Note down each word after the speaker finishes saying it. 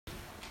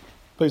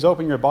Please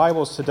open your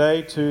Bibles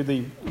today to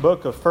the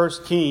book of 1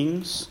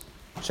 Kings,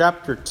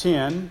 chapter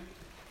 10.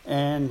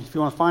 And if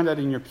you want to find that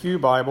in your pew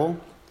Bible,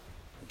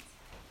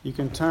 you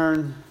can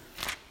turn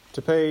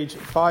to page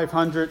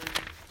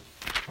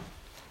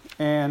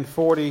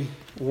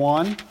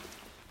 541.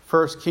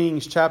 1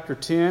 Kings chapter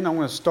 10. I'm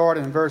going to start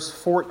in verse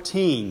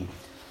 14.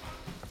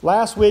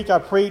 Last week I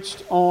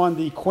preached on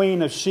the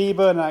Queen of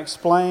Sheba, and I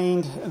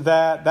explained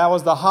that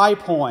was the high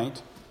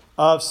point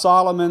of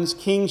Solomon's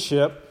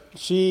kingship.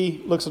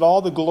 She looks at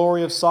all the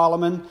glory of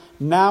Solomon.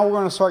 Now we're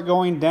going to start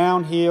going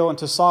downhill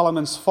into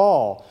Solomon's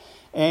fall.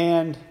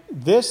 And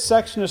this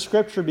section of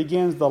Scripture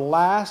begins the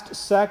last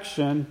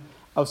section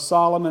of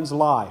Solomon's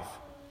life.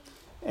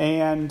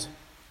 And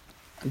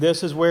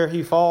this is where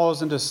he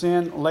falls into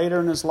sin later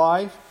in his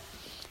life.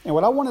 And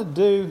what I want to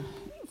do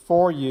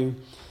for you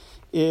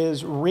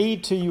is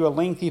read to you a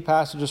lengthy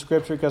passage of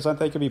Scripture, because I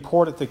think it'll be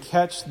important to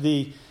catch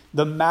the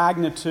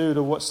magnitude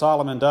of what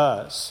Solomon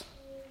does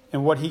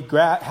and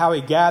how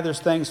he gathers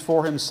things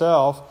for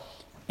himself,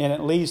 and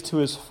it leads to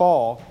his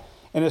fall.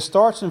 And it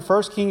starts in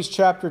 1 Kings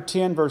chapter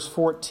 10, verse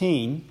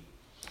 14.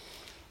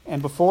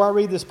 And before I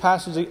read this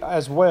passage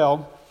as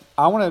well,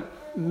 I want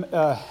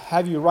to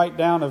have you write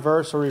down a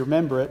verse or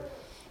remember it.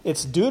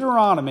 It's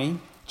Deuteronomy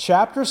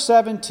chapter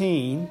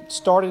 17,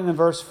 starting in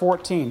verse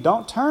 14.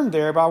 Don't turn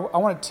there, but I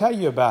want to tell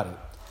you about it.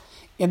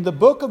 In the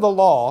book of the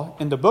law,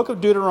 in the book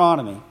of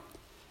Deuteronomy,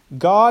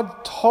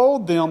 God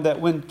told them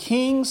that when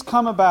kings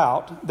come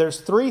about,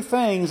 there's three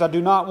things I do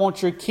not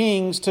want your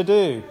kings to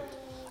do.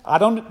 I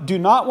do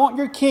not want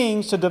your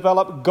kings to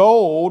develop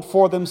gold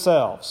for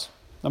themselves.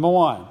 Number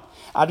one.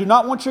 I do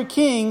not want your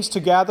kings to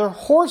gather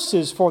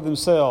horses for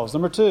themselves.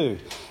 Number two.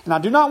 And I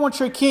do not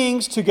want your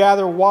kings to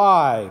gather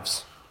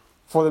wives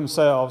for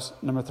themselves.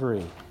 Number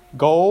three.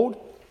 Gold,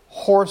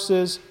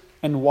 horses,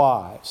 and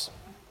wives.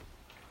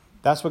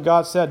 That's what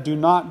God said do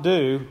not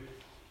do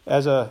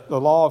as the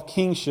law of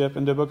kingship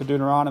in the book of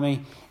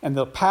Deuteronomy. And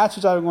the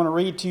passage I'm going to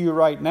read to you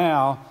right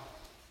now,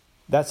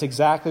 that's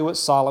exactly what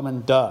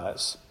Solomon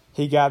does.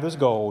 He gathers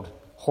gold,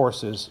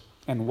 horses,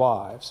 and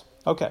wives.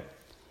 Okay.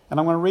 And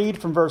I'm going to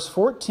read from verse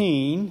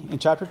 14 in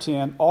chapter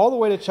 10 all the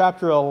way to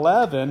chapter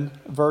 11,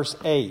 verse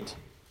 8.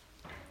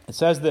 It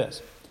says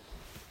this: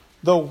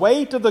 the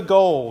weight of the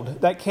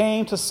gold that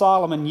came to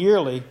Solomon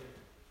yearly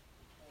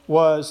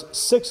was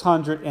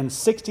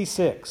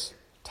 666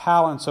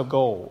 talents of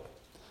gold.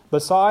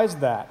 Besides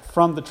that,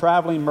 from the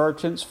traveling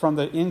merchants, from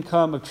the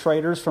income of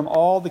traders, from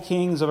all the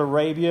kings of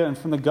Arabia, and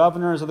from the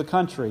governors of the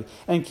country.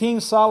 And King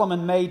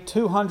Solomon made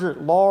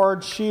 200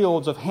 large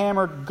shields of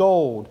hammered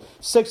gold.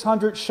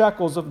 600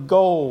 shekels of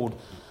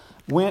gold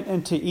went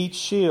into each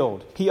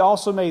shield. He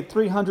also made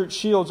 300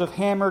 shields of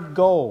hammered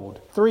gold.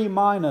 3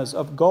 minas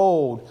of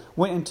gold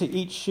went into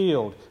each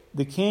shield.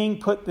 The king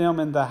put them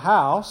in the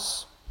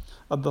house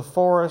of the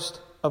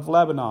forest of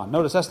Lebanon.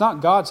 Notice, that's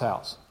not God's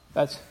house.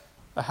 That's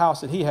a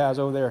house that he has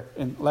over there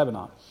in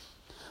Lebanon.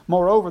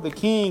 Moreover, the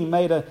king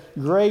made a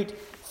great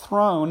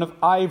throne of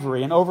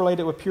ivory and overlaid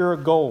it with pure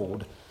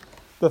gold.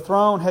 The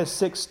throne has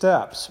 6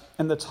 steps,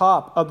 and the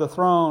top of the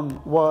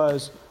throne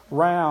was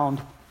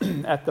round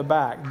at the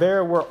back.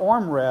 There were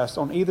armrests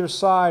on either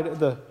side of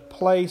the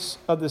place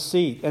of the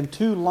seat, and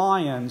 2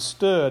 lions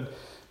stood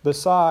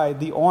beside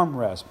the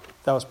armrest.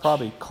 That was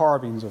probably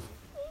carvings of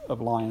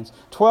lions.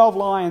 12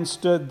 lions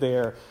stood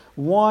there,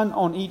 1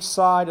 on each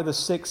side of the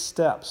 6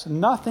 steps.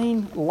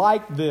 Nothing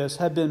like this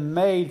had been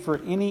made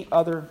for any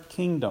other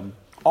kingdom.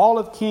 All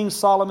of King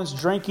Solomon's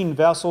drinking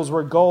vessels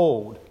were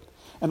gold,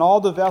 and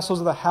all the vessels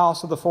of the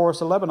house of the forest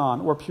of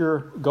Lebanon were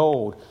pure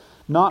gold.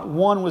 Not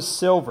one was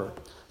silver,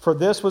 for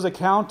this was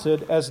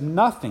accounted as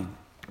nothing.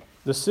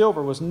 The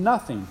silver was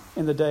nothing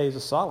in the days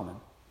of Solomon.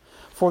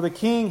 For the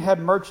king had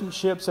merchant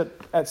ships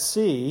at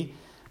sea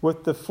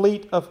with the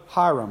fleet of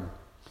Hiram.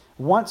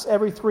 Once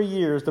every 3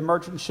 years, the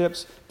merchant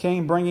ships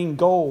came bringing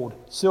gold,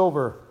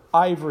 silver,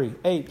 ivory,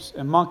 apes,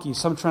 and monkeys.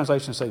 Some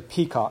translations say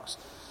peacocks.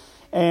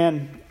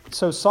 And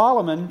so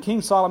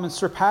King Solomon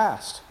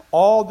surpassed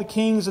all the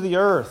kings of the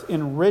earth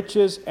in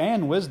riches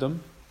and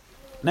wisdom.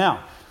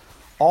 Now,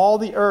 all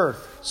the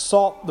earth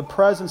sought the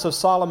presence of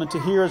Solomon to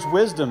hear his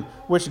wisdom,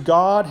 which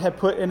God had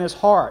put in his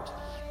heart.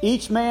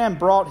 Each man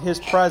brought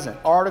his present,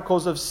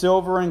 articles of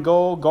silver and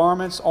gold,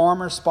 garments,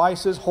 armor,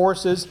 spices,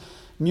 horses,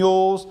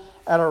 mules,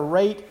 at a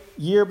rate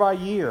year by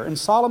year. And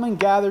Solomon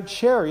gathered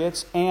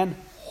chariots and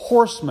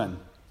horsemen.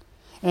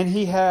 And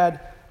he had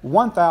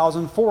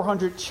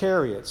 1,400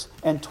 chariots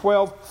and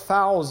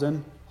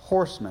 12,000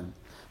 horsemen,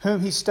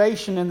 whom he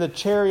stationed in the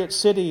chariot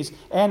cities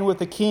and with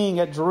the king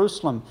at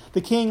Jerusalem.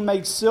 The king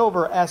made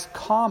silver as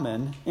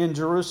common in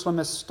Jerusalem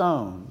as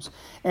stones.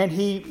 And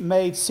he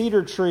made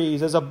cedar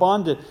trees as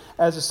abundant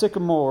as the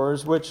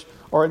sycamores which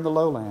are in the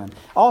lowland.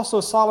 Also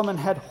Solomon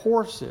had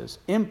horses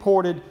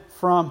imported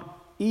from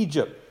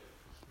Egypt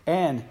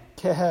and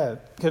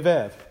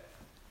Kevev.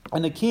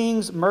 And the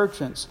king's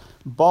merchants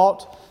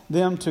bought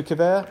them to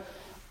Kevev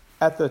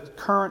at the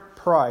current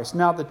price.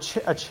 Now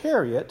a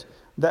chariot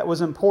that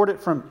was imported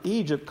from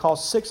Egypt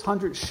cost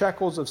 600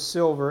 shekels of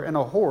silver, and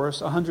a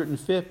horse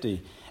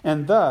 150.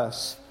 And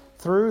thus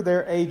through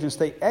their agents,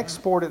 they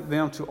exported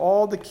them to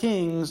all the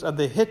kings of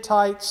the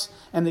Hittites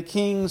and the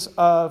kings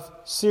of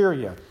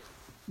Syria.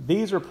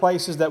 These are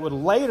places that would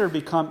later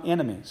become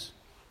enemies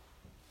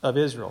of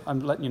Israel.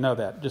 I'm letting you know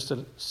that.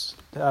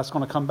 That's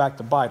going to come back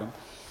to bite them.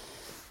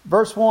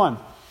 Verse 1.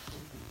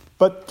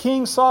 But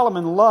King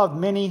Solomon loved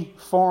many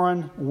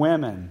foreign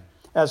women,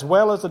 as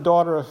well as the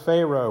daughter of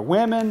Pharaoh,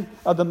 women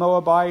of the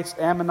Moabites,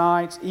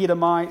 Ammonites,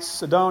 Edomites,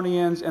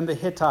 Sidonians, and the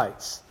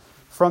Hittites,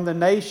 from the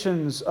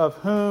nations of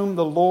whom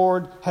the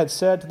Lord had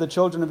said to the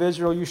children of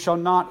Israel, you shall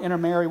not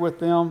intermarry with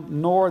them,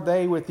 nor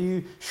they with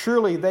you.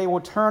 Surely they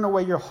will turn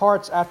away your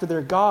hearts after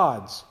their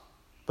gods.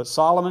 But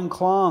Solomon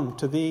clung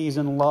to these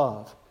in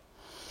love.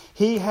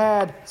 He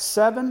had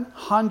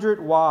 700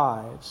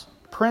 wives,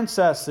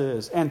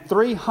 princesses, and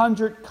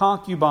 300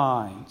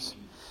 concubines.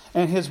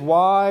 And his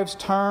wives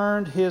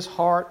turned his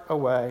heart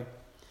away.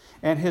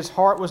 And his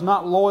heart was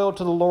not loyal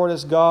to the Lord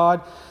his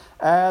God,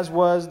 as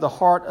was the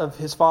heart of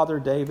his father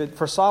David.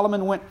 For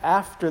Solomon went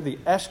after the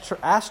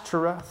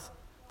Ashtoreth,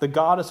 the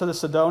goddess of the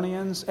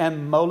Sidonians,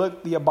 and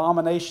Moloch, the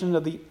abomination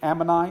of the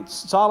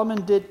Ammonites.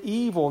 Solomon did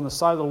evil in the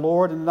sight of the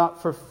Lord and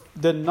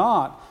did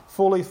not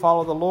fully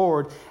follow the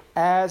Lord,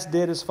 as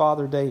did his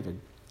father David.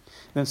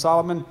 Then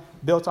Solomon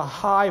built a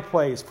high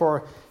place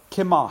for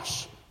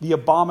Chemosh, the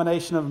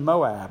abomination of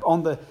Moab,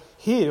 on the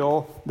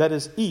hill that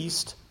is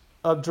east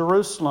of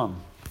Jerusalem.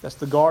 That's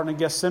the Garden of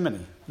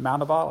Gethsemane,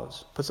 Mount of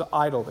Olives. Puts an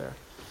idol there.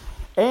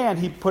 And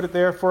he put it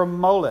there for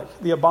Molech,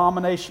 the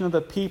abomination of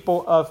the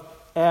people of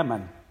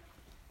Ammon.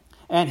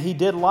 And he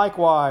did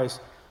likewise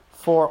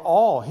for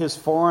all his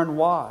foreign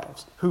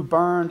wives, who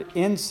burned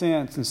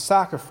incense and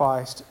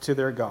sacrificed to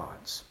their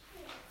gods.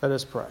 Let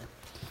us pray.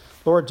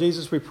 Lord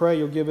Jesus, we pray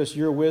you'll give us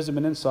your wisdom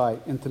and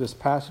insight into this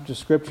passage of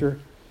Scripture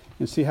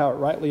and see how it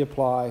rightly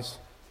applies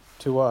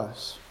to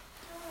us.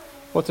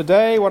 Well,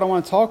 today what I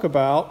want to talk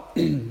about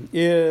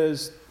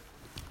is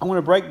I want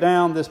to break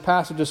down this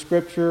passage of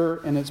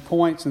Scripture and its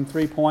points in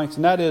 3 points.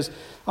 And that is,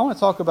 I want to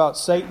talk about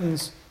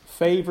Satan's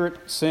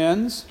favorite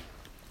sins,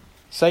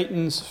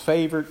 Satan's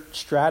favorite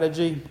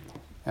strategy,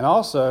 and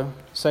also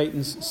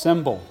Satan's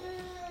symbol.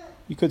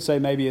 You could say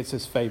maybe it's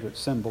his favorite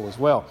symbol as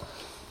well.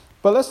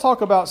 But let's talk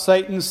about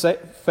Satan's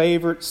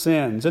favorite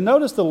sins. And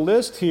notice the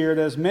list here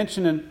that is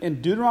mentioned in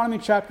Deuteronomy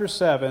chapter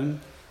 7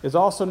 is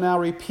also now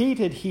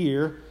repeated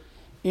here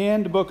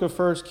in the book of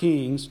 1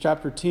 Kings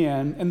chapter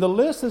 10. And the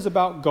list is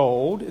about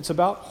gold, it's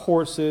about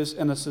horses,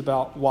 and it's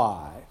about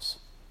wives.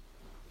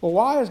 Well,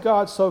 why is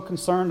God so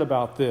concerned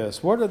about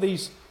this? What are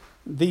these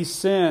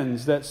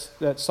sins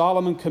that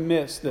Solomon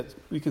commits that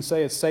we can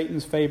say is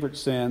Satan's favorite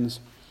sins?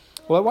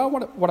 Well,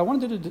 what I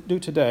wanted to do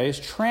today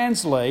is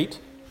translate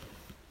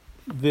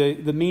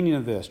the meaning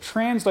of this.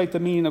 Translate the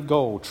meaning of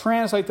gold.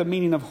 Translate the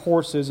meaning of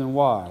horses and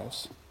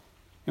wives.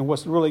 And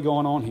what's really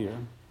going on here.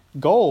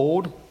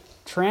 Gold,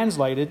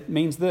 translated,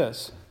 means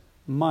this: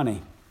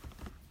 money.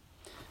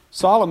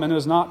 Solomon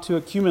is not to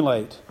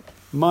accumulate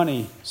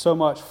money so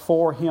much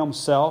for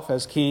himself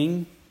as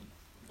king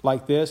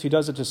like this. He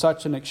does it to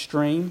such an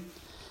extreme.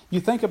 You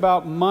think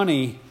about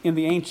money in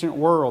the ancient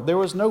world. There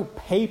was no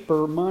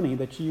paper money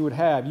that you would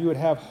have. You would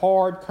have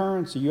hard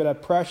currency. You would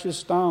have precious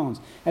stones.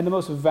 And the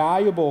most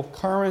valuable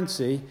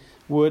currency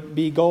would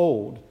be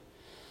gold.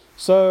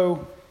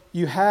 So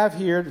you have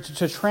here,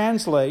 to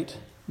translate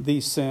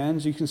these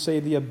sins, you can say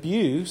the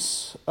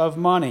abuse of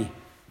money.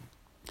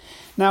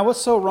 Now,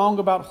 what's so wrong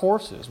about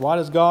horses? Why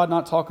does God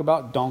not talk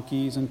about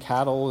donkeys and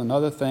cattle and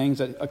other things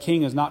that a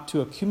king is not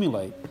to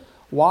accumulate?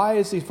 Why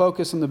is he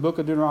focused in the book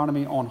of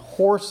Deuteronomy on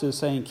horses,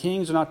 saying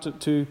kings are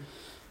not to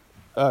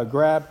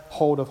grab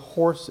hold of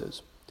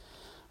horses?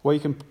 Well,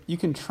 you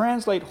can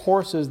translate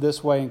horses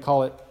this way and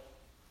call it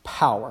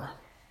power.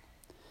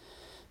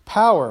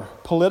 Power,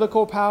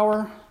 political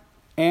power,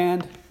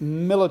 and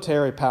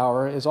military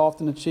power is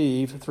often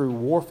achieved through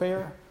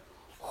warfare,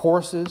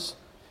 horses.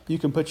 You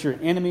can put your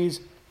enemies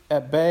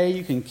at bay.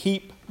 You can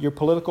keep your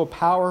political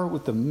power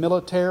with the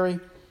military.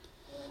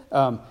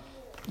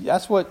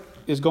 That's what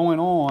is going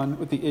on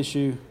with the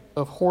issue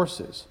of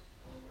horses.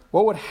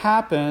 What would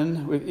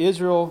happen if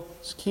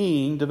Israel's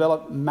king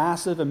developed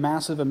massive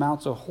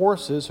amounts of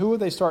horses? Who would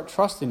they start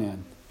trusting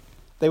in?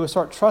 They would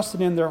start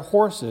trusting in their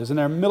horses and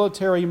their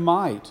military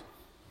might,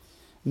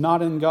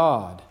 not in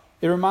God.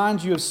 It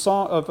reminds you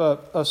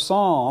of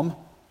Psalm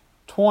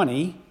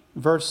 20,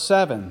 verse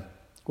 7,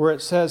 where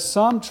it says,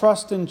 some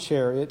trust in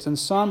chariots and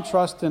some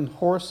trust in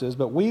horses,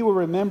 but we will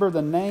remember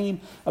the name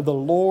of the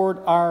Lord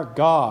our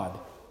God.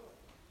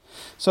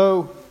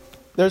 So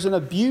there's an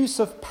abuse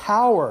of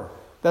power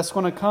that's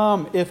going to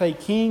come if a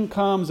king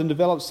comes and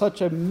develops such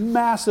a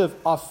massive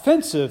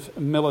offensive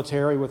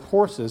military with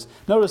horses.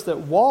 Notice that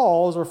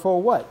walls are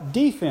for what?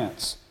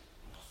 Defense.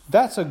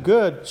 That's a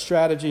good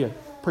strategy of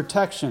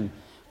protection.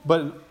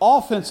 But an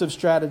offensive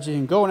strategy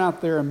and going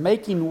out there and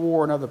making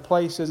war in other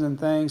places and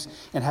things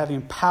and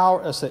having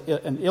power,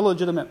 an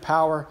illegitimate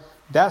power,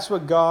 that's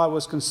what God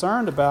was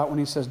concerned about when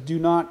he says, do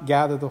not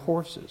gather the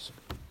horses.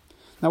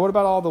 Now, what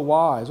about all the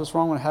wives? What's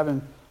wrong with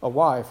having a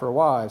wife or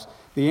wives?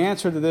 The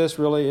answer to this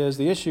really is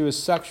the issue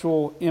is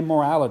sexual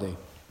immorality.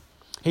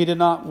 He did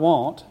not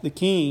want the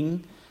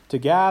king to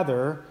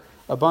gather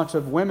a bunch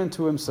of women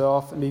to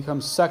himself and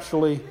become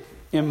sexually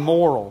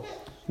immoral.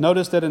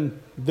 Notice that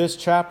in this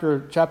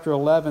chapter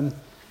 11,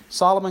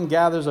 Solomon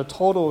gathers a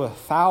total of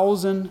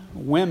 1,000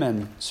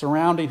 women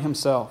surrounding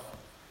himself.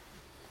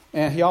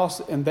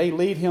 And they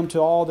lead him to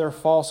all their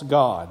false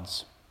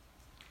gods.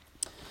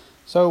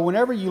 So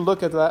whenever you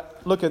look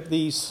at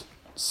these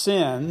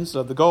sins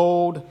of the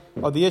gold,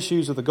 or the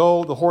issues of the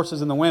gold, the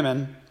horses, and the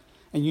women,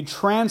 and you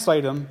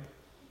translate them,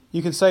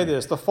 you can say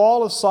this: the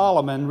fall of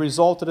Solomon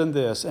resulted in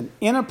this: an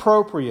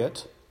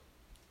inappropriate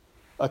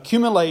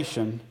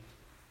accumulation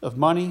of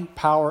money,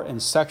 power,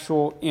 and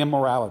sexual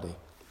immorality.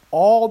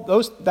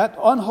 That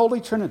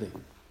unholy trinity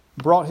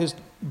brought his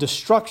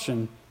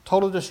destruction,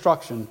 total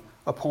destruction,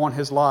 upon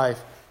his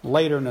life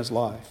later in his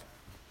life.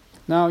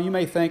 Now you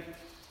may think,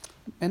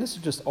 and this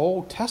is just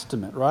Old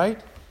Testament, right?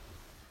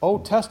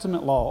 Old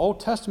Testament law, Old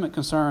Testament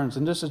concerns,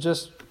 and this is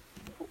just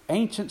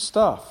ancient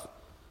stuff.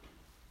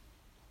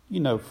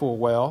 You know full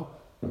well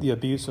the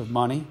abuse of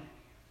money,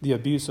 the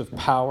abuse of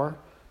power,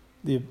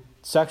 the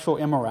sexual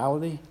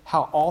immorality.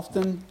 How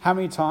often, how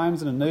many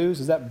times in the news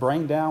does that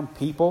bring down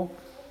people,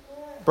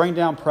 bring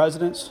down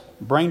presidents,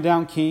 bring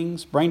down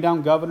kings, bring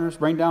down governors,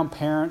 bring down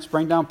parents,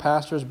 bring down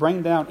pastors,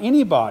 bring down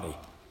anybody,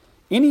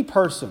 any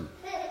person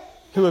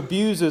who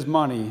abuses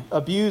money,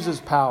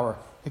 abuses power,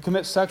 who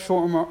commits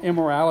sexual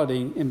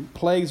immorality and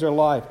plagues their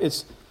life.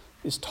 It's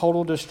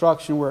total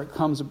destruction where it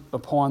comes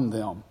upon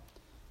them.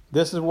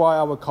 This is why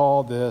I would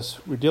call this,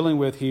 we're dealing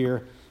with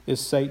here,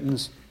 is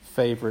Satan's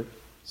favorite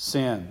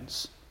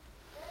sins.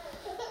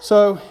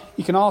 So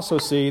you can also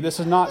see this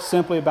is not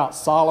simply about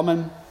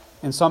Solomon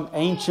and some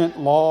ancient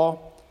law.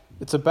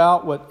 It's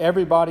about what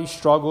everybody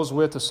struggles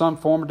with to some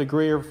form or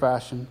degree or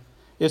fashion.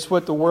 It's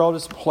what the world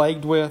is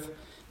plagued with.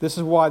 This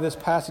is why this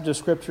passage of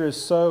Scripture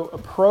is so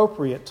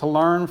appropriate to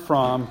learn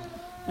from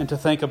and to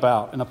think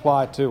about and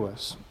apply to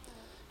us.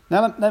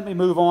 Now let me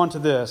move on to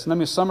this. Let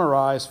me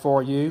summarize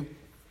for you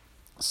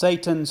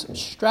Satan's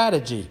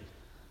strategy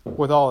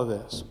with all of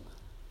this.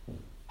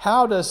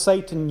 How does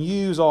Satan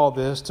use all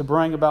this to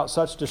bring about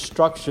such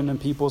destruction in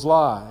people's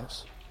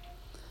lives?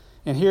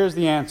 And here's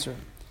the answer.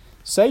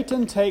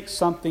 Satan takes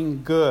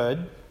something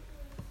good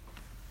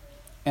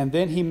and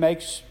then he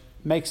makes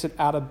it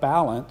out of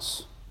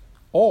balance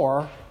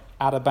or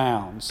out of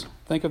bounds.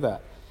 Think of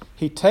that.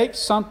 He takes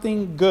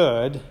something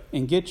good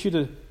and gets you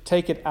to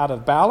take it out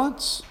of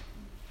balance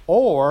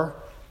or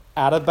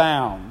out of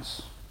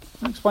bounds.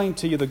 Let me explain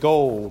to you the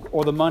gold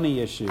or the money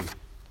issue.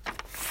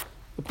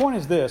 The point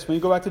is this: when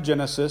you go back to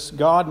Genesis,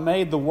 God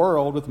made the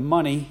world with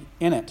money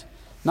in it.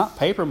 Not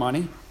paper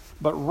money,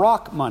 but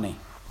rock money.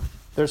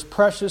 There's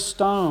precious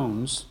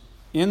stones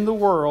in the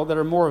world that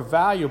are more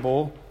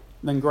valuable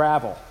than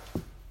gravel.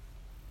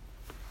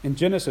 In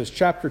Genesis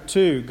chapter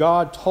 2,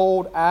 God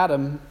told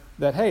Adam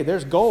that, hey,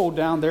 there's gold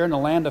down there in the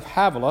land of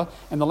Havilah,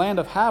 and the land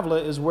of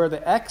Havilah is where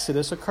the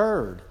Exodus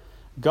occurred.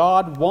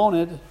 God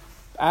wanted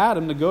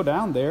Adam to go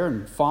down there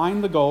and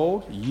find the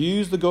gold,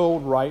 use the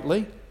gold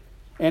rightly.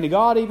 And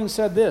God even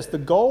said this: the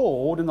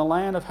gold in the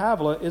land of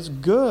Havilah is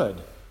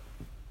good.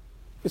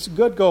 It's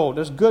good gold.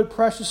 There's good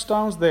precious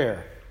stones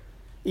there.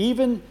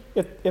 Even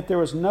if there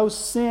was no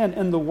sin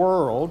in the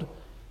world,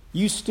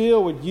 you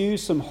still would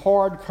use some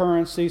hard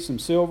currency, some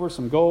silver,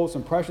 some gold,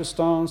 some precious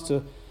stones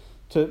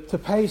to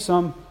pay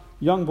some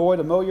young boy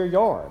to mow your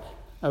yard.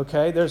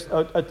 Okay? There's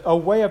a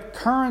way of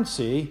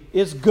currency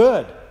is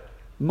good.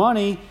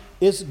 Money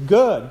is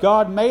good.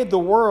 God made the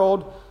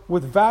world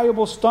with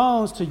valuable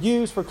stones to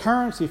use for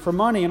currency, for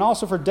money, and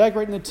also for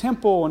decorating the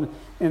temple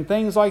and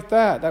things like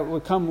that. That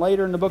would come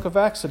later in the book of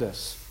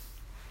Exodus.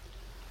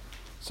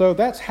 So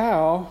that's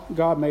how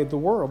God made the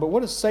world. But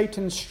what is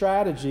Satan's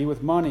strategy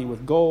with money,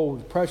 with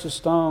gold, precious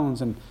stones,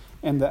 and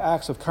the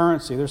acts of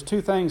currency? There's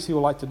two things he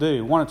would like to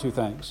do. One of two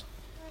things.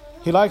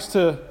 He likes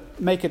to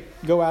make it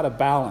go out of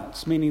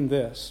balance, meaning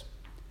this: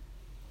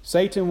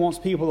 Satan wants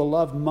people to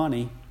love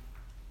money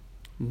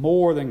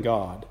more than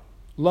God,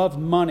 love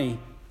money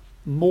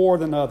more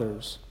than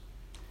others,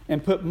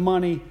 and put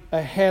money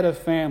ahead of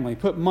family,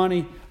 put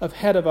money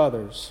ahead of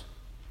others.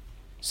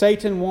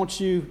 Satan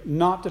wants you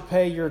not to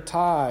pay your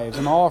tithes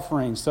and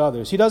offerings to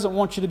others. He doesn't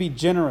want you to be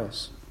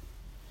generous.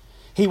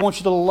 He wants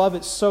you to love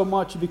it so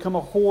much you become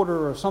a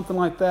hoarder or something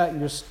like that, and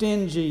you're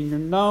stingy and you're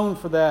known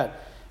for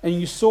that, and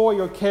you soil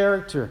your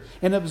character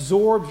and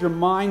absorbs your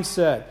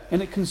mindset,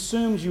 and it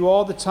consumes you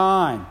all the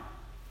time.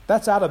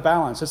 That's out of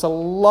balance. It's a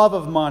love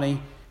of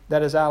money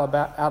that is out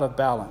of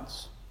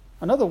balance.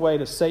 Another way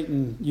that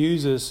Satan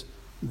uses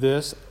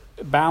this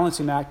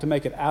balancing act to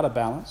make it out of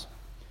balance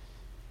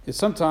is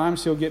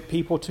sometimes he'll get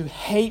people to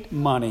hate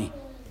money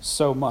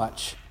so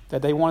much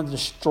that they want to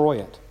destroy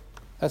it.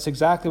 That's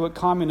exactly what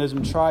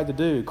communism tried to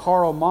do.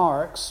 Karl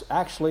Marx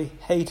actually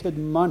hated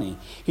money.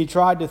 He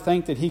tried to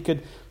think that he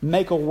could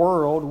make a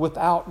world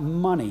without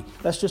money.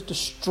 Let's just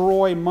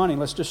destroy money.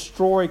 Let's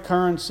destroy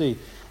currency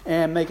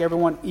and make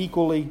everyone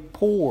equally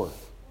poor.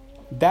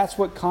 That's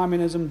what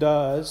communism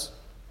does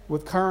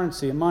with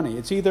currency and money.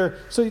 It's either,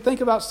 so you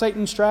think about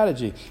Satan's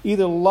strategy: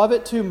 either love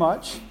it too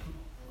much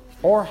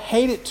or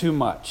hate it too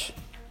much.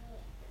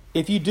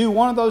 If you do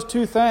one of those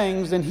two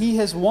things, then he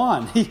has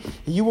won.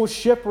 You will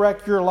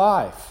shipwreck your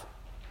life.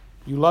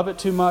 You love it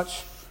too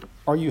much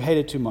or you hate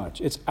it too much.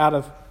 It's out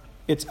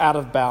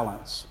of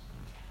balance.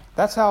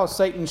 That's how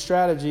Satan's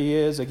strategy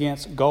is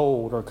against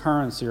gold or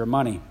currency or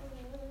money.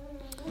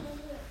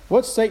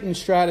 What's Satan's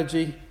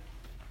strategy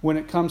when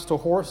it comes to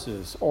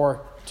horses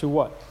or to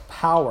what?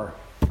 Power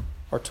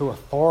or to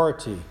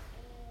authority?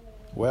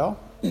 Well,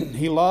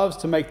 he loves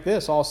to make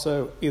this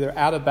also either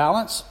out of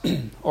balance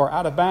or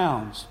out of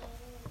bounds.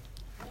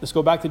 Let's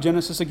go back to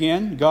Genesis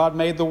again. God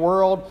made the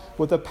world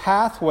with a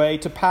pathway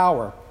to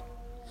power,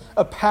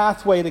 a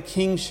pathway to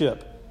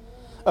kingship,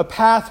 a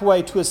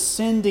pathway to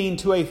ascending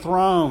to a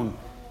throne.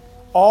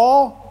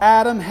 All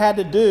Adam had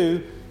to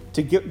do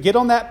to get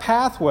on that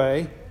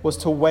pathway was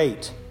to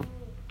wait.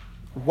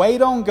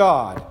 Wait on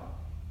God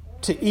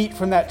to eat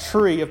from that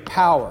tree of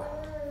power.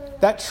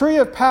 That tree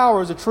of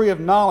power is a tree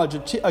of knowledge,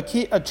 a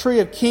tree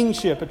of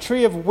kingship, a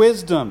tree of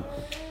wisdom.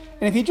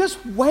 And if he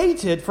just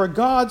waited for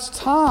God's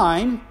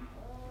time,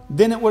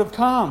 then it would have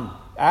come.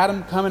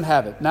 Adam, come and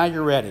have it. Now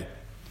you're ready.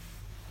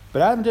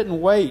 But Adam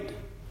didn't wait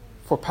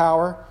for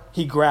power.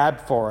 He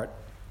grabbed for it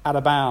out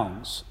of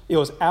bounds. It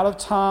was out of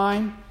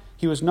time.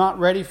 He was not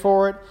ready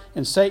for it.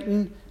 And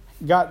Satan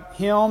got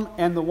him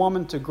and the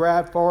woman to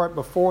grab for it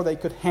before they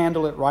could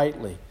handle it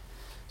rightly.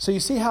 So you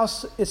see how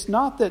it's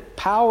not that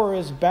power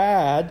is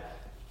bad.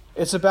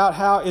 It's about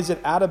how is it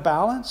out of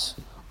balance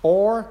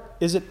or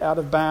is it out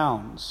of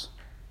bounds?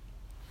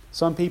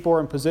 Some people are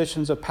in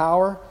positions of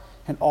power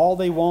and all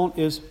they want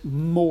is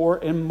more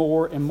and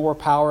more and more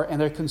power,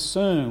 and they're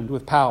consumed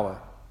with power.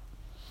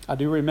 I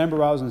do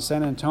remember I was in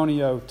San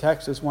Antonio,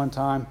 Texas one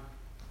time.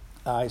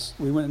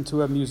 We went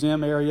into a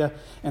museum area,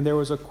 and there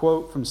was a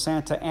quote from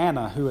Santa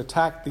Anna who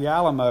attacked the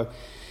Alamo.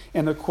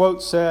 And the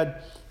quote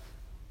said,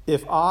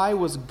 "If I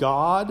was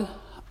God,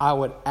 I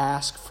would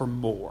ask for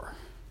more."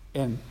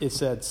 And it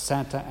said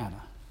Santa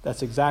Anna.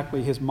 That's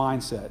exactly his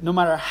mindset. No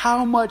matter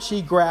how much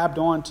he grabbed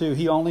onto,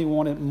 he only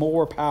wanted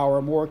more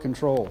power, more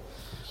control.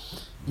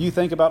 You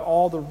think about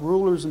all the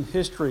rulers in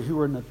history who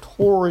were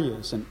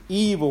notorious and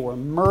evil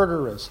and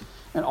murderous,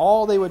 and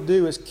all they would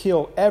do is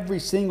kill every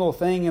single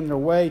thing in their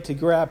way to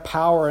grab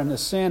power and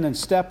ascend and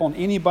step on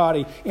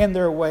anybody in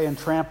their way and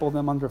trample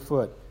them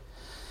underfoot.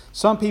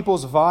 Some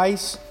people's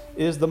vice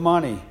is the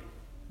money.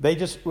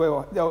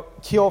 They'll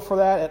kill for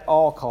that at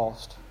all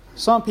cost.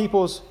 Some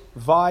people's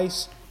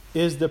vice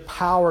is the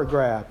power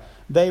grab.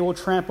 They will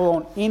trample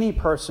on any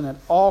person at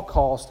all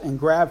cost and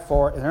grab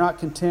for it, and they're not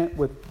content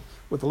with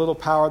the little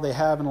power they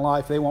have in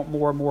life. They want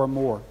more and more and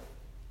more.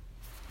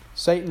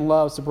 Satan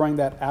loves to bring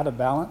that out of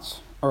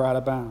balance or out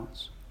of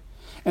bounds.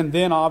 And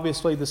then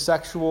obviously the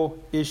sexual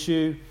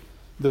issue,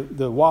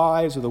 the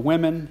wives or the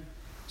women,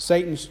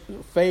 Satan's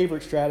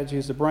favorite strategy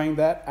is to bring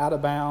that out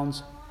of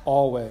bounds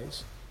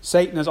always.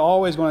 Satan is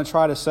always going to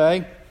try to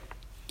say,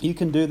 you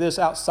can do this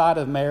outside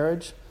of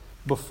marriage,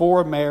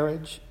 before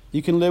marriage.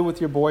 You can live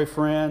with your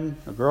boyfriend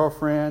or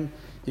girlfriend.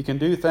 You can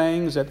do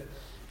things that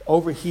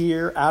over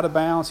here, out of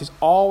bounds. He's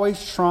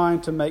always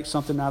trying to make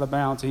something out of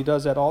bounds. He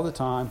does that all the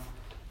time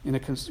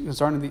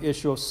concerning the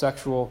issue of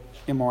sexual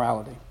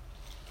immorality.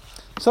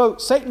 So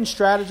Satan's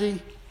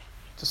strategy,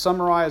 to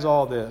summarize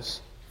all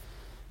this,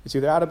 it's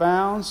either out of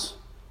bounds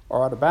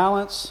or out of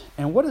balance.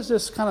 And what does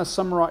this kind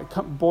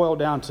of boil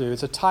down to?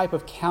 It's a type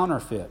of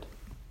counterfeit.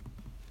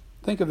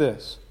 Think of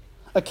this.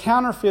 A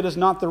counterfeit is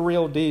not the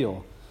real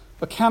deal.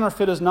 A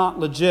counterfeit is not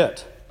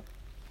legit.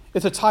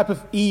 It's a type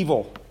of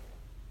evil.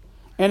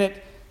 And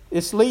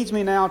it leads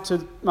me now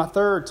to my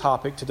third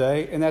topic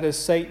today, and that is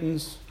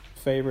Satan's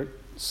favorite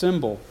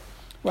symbol.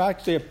 Well,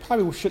 actually, I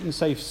probably shouldn't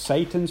say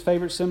Satan's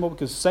favorite symbol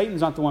because Satan's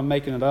not the one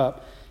making it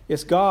up.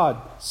 It's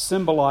God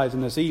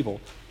symbolizing this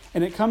evil.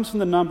 And it comes from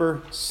the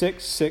number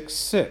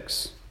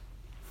 666.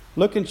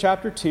 Look in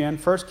chapter 10,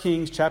 1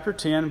 Kings chapter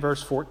 10,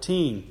 verse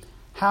 14.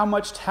 How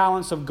much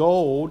talents of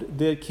gold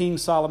did King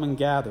Solomon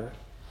gather?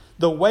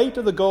 The weight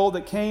of the gold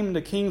that came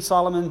to King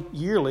Solomon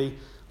yearly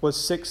was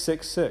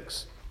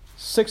 666.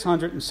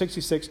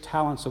 666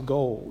 talents of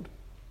gold.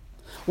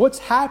 What's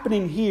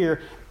happening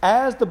here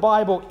as the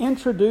Bible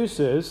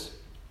introduces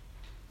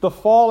the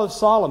fall of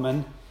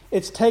Solomon,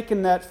 it's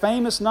taken that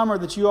famous number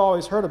that you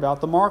always heard about,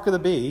 the mark of the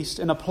beast,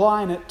 and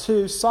applying it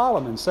to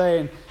Solomon,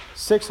 saying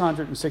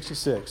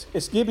 666.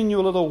 It's giving you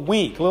a little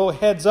wink, a little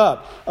heads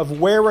up of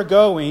where we're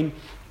going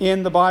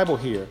in the Bible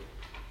here.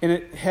 And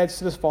it heads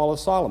to this fall of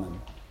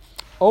Solomon.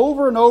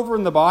 Over and over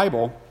in the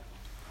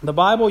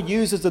Bible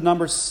uses the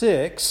number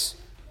 6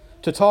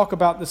 to talk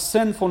about the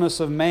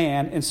sinfulness of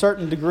man in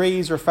certain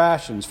degrees or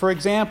fashions. For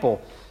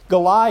example,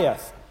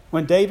 Goliath,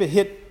 when David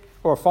hit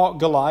or fought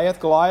Goliath,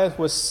 Goliath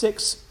was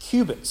 6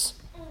 cubits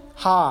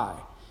high.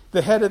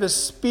 The head of his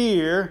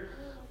spear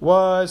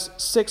was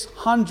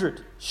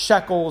 600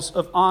 shekels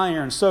of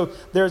iron. So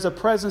there's a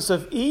presence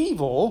of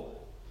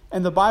evil,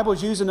 and the Bible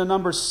is using the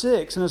number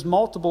 6 and its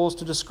multiples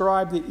to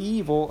describe the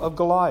evil of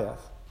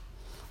Goliath.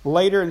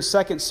 Later in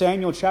 2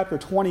 Samuel chapter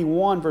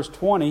 21, verse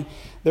 20,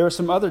 there are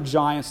some other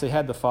giants they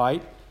had to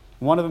fight.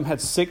 One of them had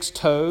 6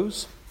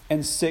 toes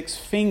and 6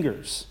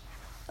 fingers.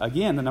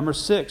 Again, the number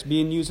 6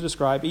 being used to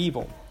describe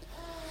evil.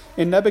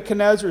 In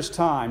Nebuchadnezzar's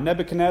time,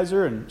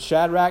 Nebuchadnezzar and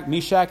Shadrach,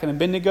 Meshach, and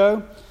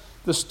Abednego,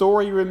 the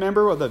story you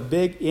remember of the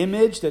big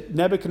image that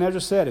Nebuchadnezzar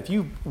said, if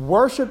you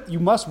worship, you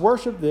must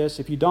worship this.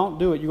 If you don't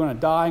do it, you're going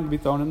to die and be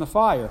thrown in the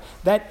fire.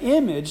 That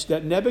image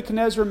that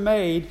Nebuchadnezzar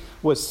made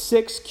was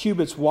 6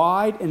 cubits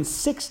wide and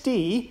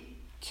 60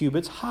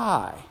 cubits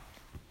high.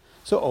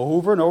 So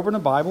over and over in the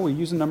Bible, we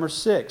use the number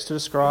 6 to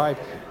describe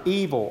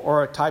evil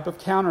or a type of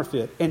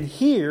counterfeit. And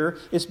here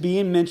it's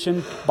being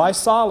mentioned by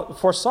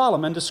for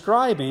Solomon,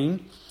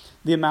 describing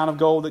the amount of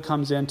gold that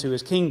comes into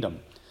his kingdom.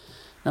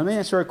 Now, let me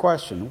answer a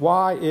question.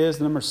 Why is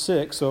the number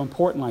 6 so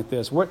important like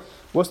this?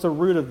 What's the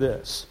root of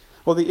this?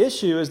 Well, the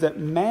issue is that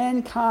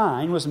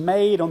mankind was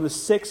made on the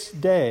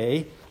 6th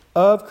day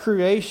of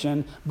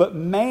creation, but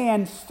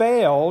man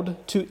failed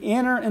to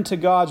enter into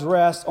God's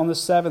rest on the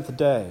 7th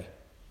day.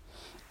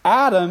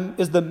 Adam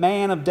is the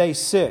man of day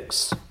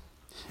 6.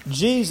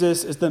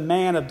 Jesus is the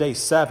man of day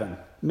 7.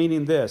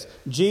 Meaning this,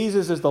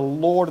 Jesus is the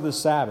Lord of the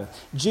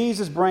Sabbath.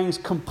 Jesus brings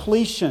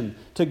completion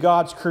to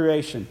God's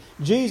creation.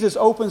 Jesus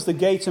opens the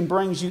gates and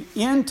brings you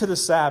into the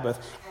Sabbath.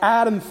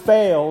 Adam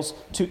fails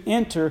to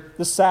enter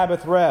the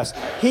Sabbath rest.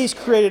 He's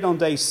created on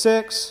day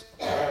 6,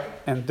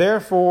 and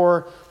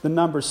therefore the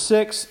number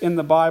 6 in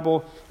the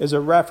Bible is a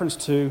reference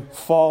to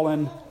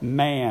fallen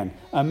man,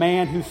 a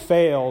man who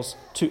fails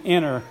to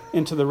enter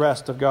into the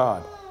rest of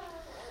God.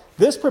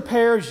 This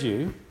prepares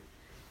you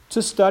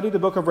to study the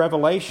book of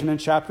Revelation in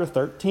chapter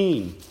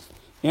 13.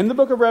 In the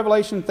book of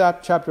Revelation,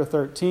 chapter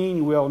 13,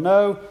 you will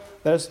know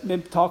that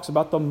it talks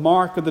about the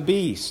mark of the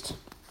beast.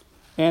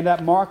 And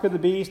that mark of the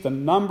beast, the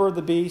number of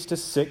the beast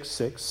is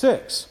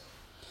 666.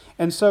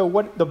 And so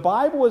what the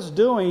Bible is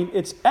doing,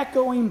 it's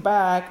echoing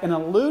back and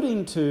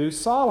alluding to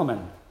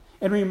Solomon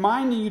and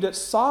reminding you that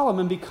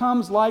Solomon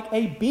becomes like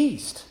a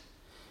beast.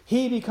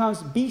 He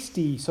becomes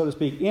beastie, so to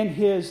speak, in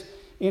his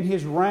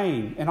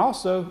reign. And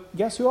also,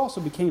 guess who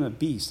also became a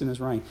beast in his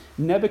reign?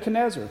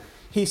 Nebuchadnezzar.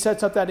 He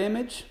sets up that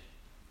image.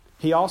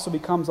 He also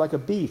becomes like a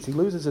beast. He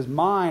loses his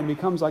mind,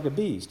 becomes like a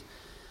beast.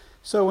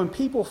 So when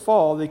people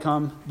fall, they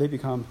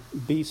become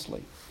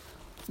beastly.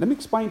 Let me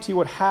explain to you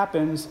what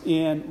happens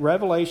in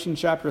Revelation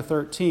chapter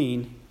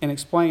 13 and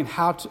explain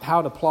how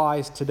it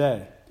applies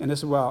today. And this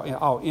is what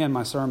I'll end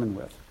my sermon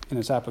with in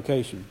its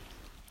application.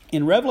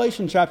 In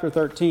Revelation chapter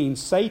 13,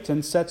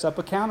 Satan sets up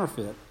a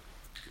counterfeit.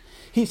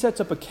 He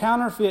sets up a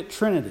counterfeit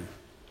trinity.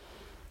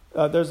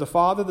 There's the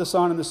Father, the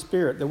Son, and the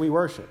Spirit that we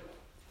worship.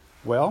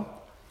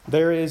 Well,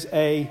 there is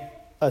a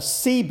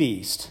sea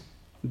beast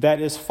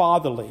that is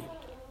fatherly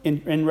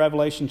in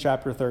Revelation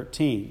chapter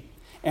 13.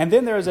 And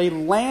then there is a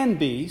land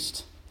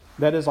beast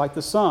that is like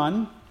the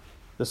Son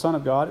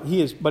of God.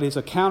 But he's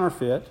a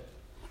counterfeit.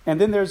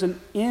 And then there's an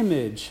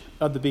image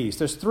of the beast.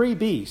 There's 3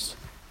 beasts.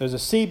 There's a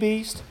sea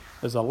beast,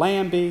 there's a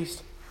land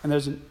beast, and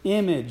there's an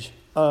image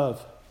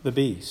of the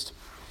beast.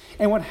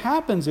 And what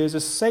happens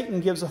is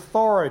Satan gives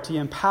authority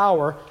and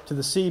power to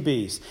the sea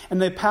beast. And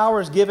the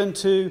power is given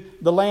to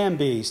the land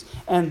beast.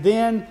 And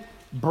then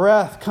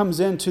breath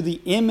comes into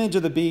the image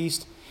of the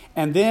beast.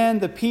 And then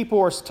the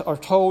people are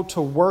told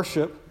to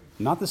worship,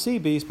 not the sea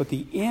beast, but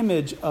the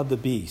image of the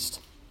beast.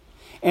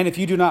 And if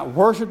you do not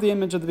worship the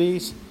image of the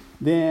beast,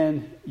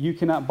 then you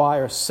cannot buy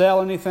or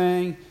sell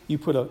anything.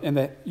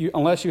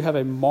 Unless you have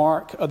a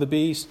mark of the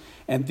beast,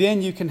 and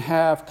then you can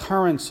have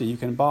currency. You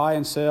can buy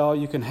and sell.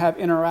 You can have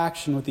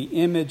interaction with the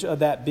image of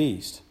that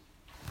beast.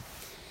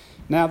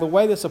 Now, the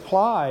way this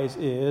applies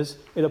is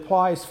it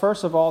applies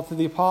first of all to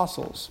the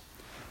apostles.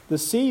 The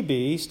sea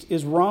beast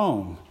is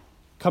Rome,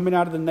 coming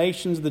out of the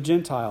nations of the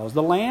Gentiles.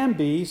 The land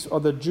beasts are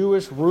the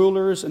Jewish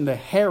rulers and the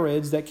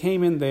Herods that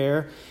came in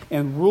there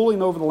and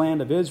ruling over the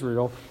land of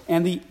Israel.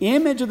 And the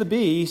image of the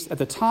beast at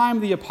the time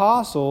of the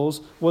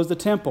apostles was the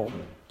temple.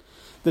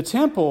 The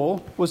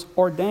temple was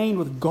ordained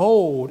with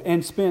gold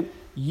and spent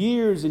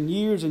years and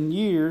years and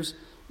years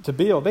to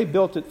build. They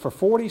built it for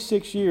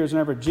 46 years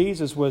whenever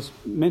Jesus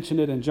mentioned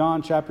it in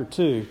John chapter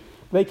 2.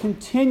 They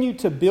continued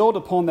to build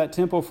upon that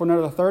temple for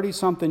another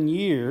 30-something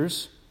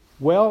years.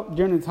 Well,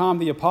 during the time of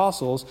the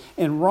apostles,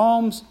 and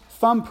Rome's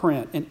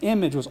thumbprint and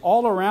image was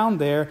all around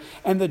there,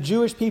 and the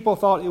Jewish people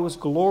thought it was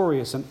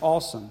glorious and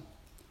awesome.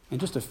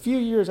 And just a few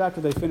years after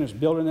they finished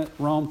building it,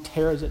 Rome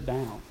tears it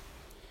down.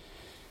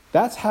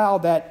 That's how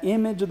that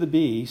image of the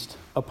beast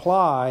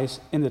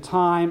applies in the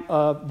time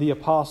of the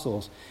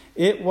apostles.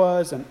 It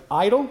was an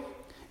idol.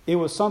 It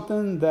was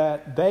something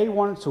that they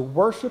wanted to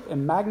worship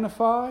and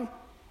magnify.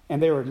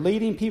 And they were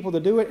leading people to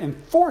do it and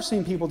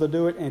forcing people to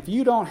do it. And if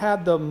you don't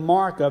have the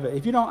mark of it,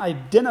 if you don't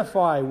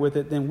identify with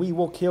it, then we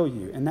will kill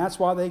you. And that's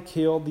why they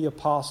killed the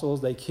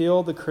apostles. They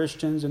killed the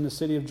Christians in the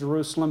city of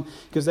Jerusalem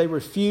because they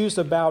refused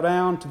to bow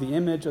down to the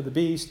image of the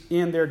beast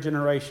in their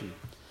generation.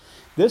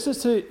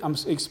 I'm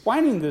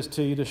explaining this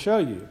to you to show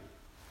you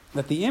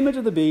that the image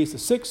of the beast, the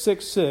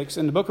 666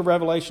 in the book of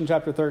Revelation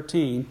chapter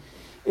 13,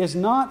 is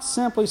not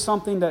simply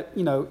something that,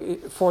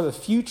 for the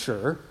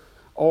future,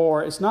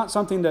 or it's not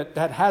something that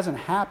hasn't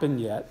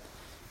happened yet.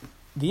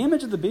 The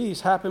image of the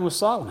beast happened with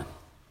Solomon.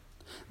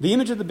 The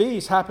image of the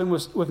beast happened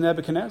with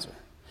Nebuchadnezzar.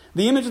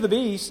 The image of the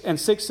beast and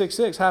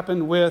 666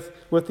 happened with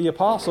the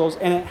apostles,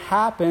 and it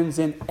happens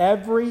in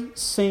every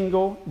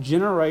single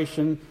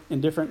generation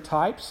in different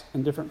types,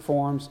 in different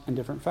forms, and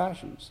different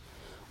fashions.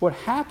 What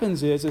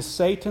happens is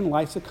Satan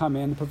likes to come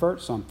in and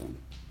pervert something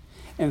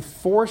and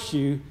force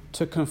you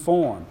to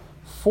conform,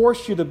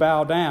 force you to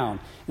bow down,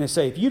 and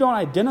say, if you don't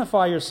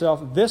identify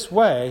yourself this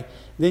way,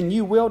 then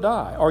you will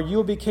die, or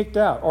you'll be kicked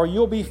out, or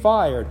you'll be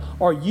fired,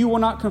 or you will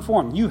not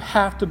conform. You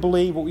have to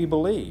believe what we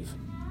believe.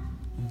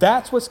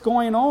 That's what's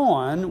going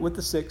on with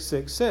the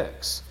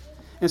 666.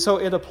 And so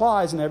it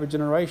applies in every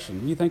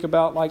generation. You think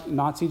about like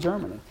Nazi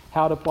Germany,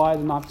 how it applies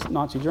in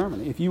Nazi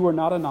Germany. If you were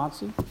not a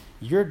Nazi,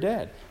 you're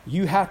dead.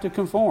 You have to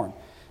conform.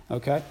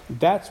 Okay?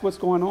 That's what's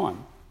going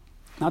on.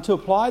 Now, to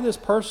apply this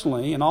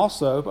personally and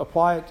also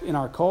apply it in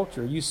our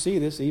culture, you see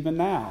this even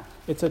now.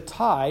 It's a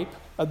type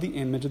of the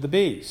image of the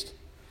beast.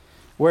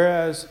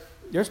 Whereas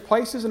there's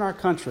places in our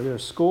country,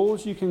 there's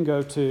schools you can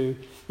go to,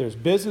 there's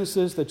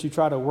businesses that you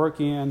try to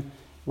work in,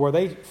 where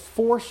they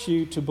force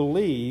you to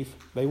believe,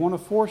 they want to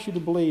force you to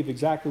believe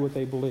exactly what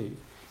they believe.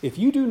 If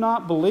you do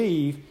not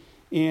believe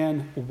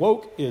in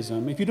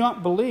wokeism, if you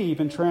don't believe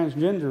in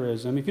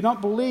transgenderism, if you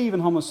don't believe in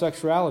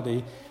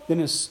homosexuality,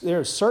 then there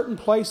are certain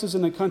places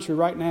in the country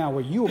right now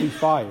where you will be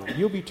fired,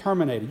 you'll be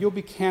terminated, you'll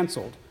be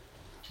canceled.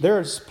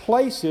 There's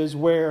places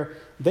where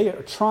they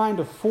are trying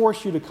to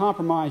force you to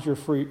compromise your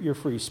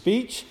free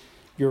speech,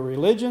 your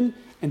religion,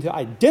 and to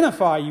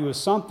identify you as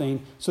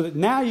something so that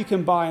now you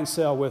can buy and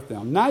sell with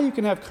them. Now you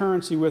can have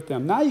currency with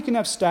them. Now you can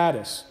have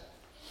status.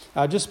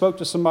 I just spoke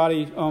to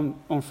somebody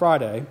on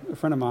Friday, a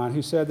friend of mine,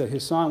 who said that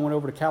his son went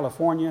over to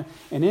California,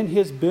 and in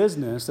his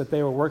business that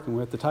they were working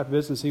with, the type of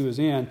business he was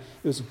in,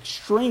 it was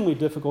extremely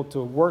difficult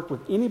to work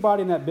with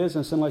anybody in that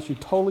business unless you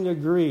totally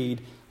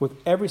agreed with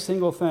every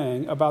single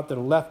thing about their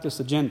leftist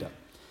agenda.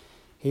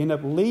 He ended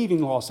up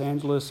leaving Los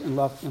Angeles and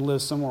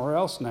lives somewhere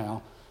else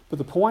now. But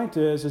the point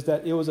is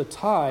that it was a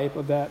type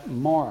of that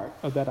mark,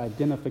 of that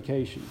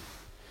identification.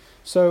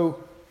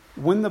 So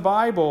when the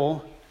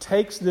Bible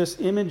takes this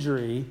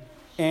imagery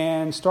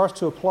and starts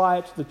to apply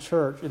it to the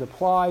church, it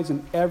applies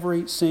in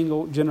every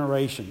single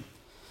generation.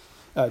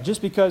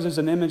 Just because there's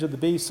an image of the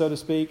beast, so to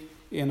speak,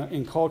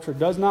 in culture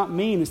does not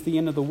mean it's the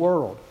end of the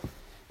world.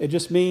 It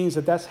just means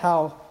that that's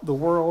how the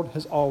world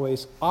has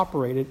always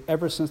operated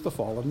ever since the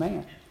fall of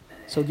man.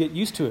 So get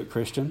used to it,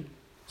 Christian.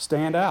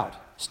 Stand out.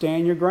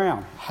 Stand your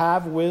ground.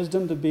 Have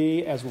wisdom to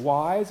be as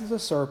wise as a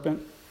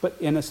serpent, but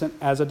innocent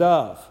as a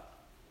dove.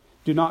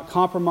 Do not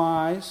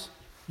compromise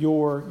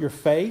your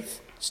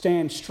faith.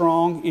 Stand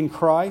strong in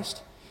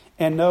Christ.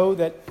 And know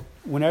that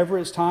whenever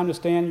it's time to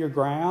stand your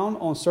ground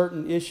on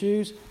certain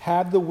issues,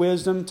 have the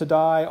wisdom to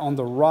die on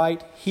the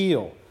right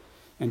heel.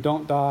 And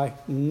don't die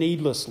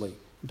needlessly.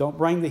 Don't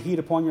bring the heat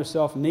upon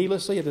yourself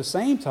needlessly. At the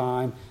same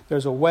time,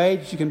 there's a way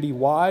that you can be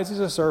wise as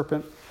a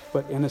serpent,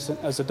 but innocent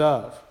as a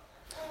dove.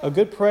 A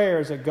good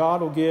prayer is that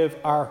God will give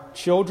our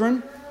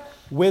children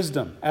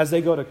wisdom as they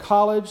go to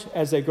college,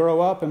 as they grow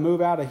up and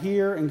move out of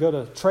here and go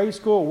to trade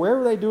school,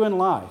 wherever they do in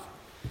life,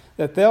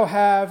 that they'll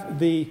have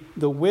the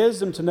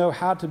wisdom to know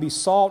how to be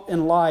salt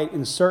and light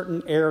in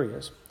certain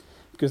areas.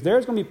 Because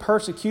there's going to be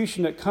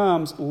persecution that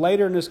comes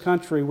later in this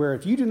country where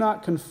if you do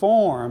not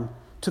conform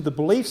to the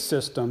belief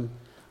system,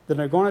 then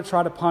they're going to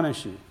try to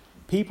punish you.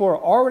 People are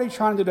already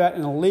trying to do that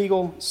in a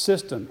legal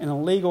system, in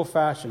a legal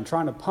fashion,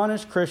 trying to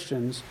punish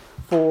Christians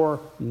for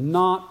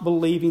not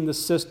believing the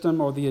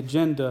system or the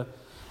agenda.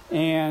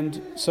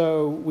 And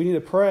so we need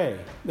to pray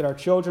that our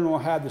children will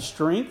have the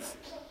strength,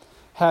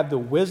 have the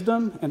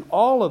wisdom, and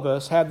all of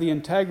us have the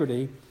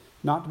integrity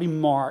not to be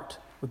marked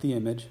with the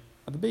image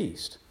of the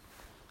beast.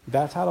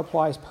 That's how it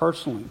applies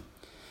personally.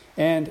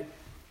 And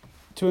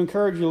to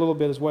encourage you a little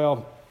bit as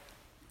well,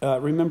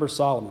 remember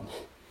Solomon.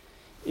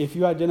 If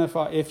you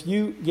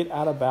get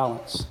out of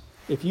balance,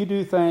 if you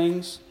do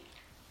things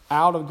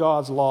out of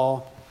God's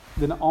law,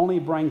 then it only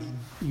brings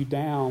you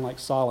down like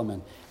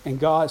Solomon. And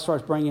God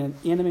starts bringing in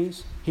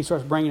enemies. He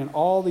starts bringing in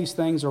all these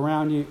things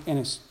around you, and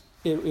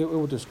it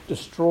will just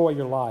destroy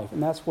your life.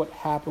 And that's what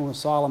happened with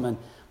Solomon.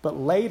 But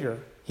later,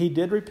 he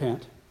did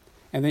repent.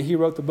 And then he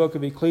wrote the book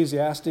of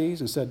Ecclesiastes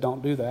and said,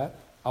 don't do that.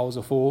 I was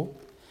a fool.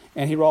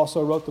 And he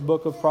also wrote the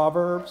book of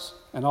Proverbs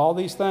and all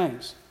these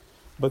things.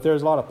 But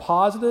there's a lot of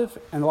positive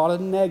and a lot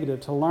of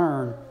negative to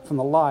learn from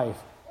the life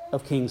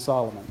of King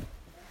Solomon.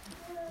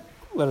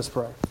 Let us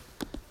pray.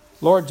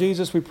 Lord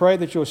Jesus, we pray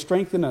that you'll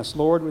strengthen us,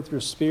 Lord, with your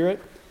Spirit,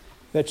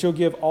 that you'll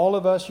give all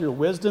of us your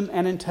wisdom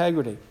and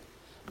integrity,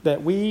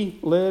 that we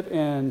live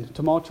in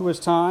tumultuous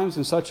times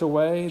in such a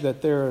way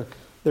that there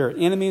are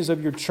enemies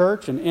of your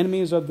church and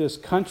enemies of this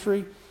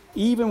country,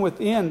 even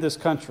within this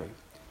country.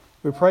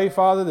 We pray,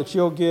 Father, that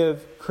you'll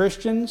give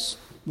Christians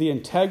the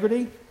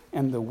integrity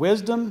and the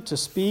wisdom to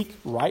speak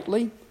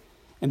rightly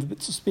and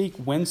to speak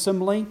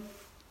winsomely,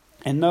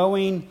 and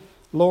knowing,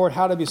 Lord,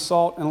 how to be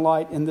salt and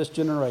light in this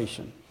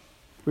generation.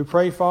 We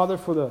pray, Father,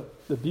 for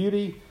the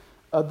beauty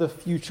of the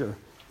future,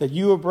 that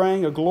you will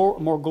bring a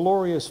more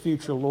glorious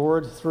future,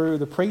 Lord, through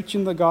the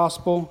preaching of the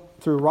gospel,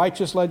 through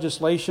righteous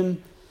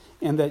legislation,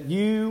 and that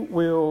you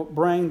will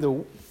bring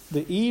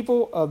the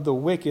evil of the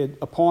wicked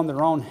upon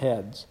their own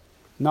heads,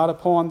 not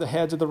upon the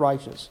heads of the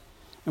righteous.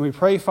 And we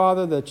pray,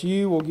 Father, that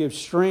you will give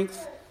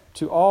strength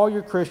to all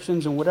your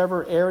Christians in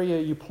whatever area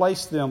you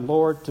place them,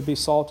 Lord, to be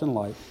salt and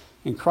light.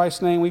 In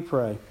Christ's name we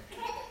pray.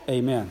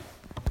 Amen.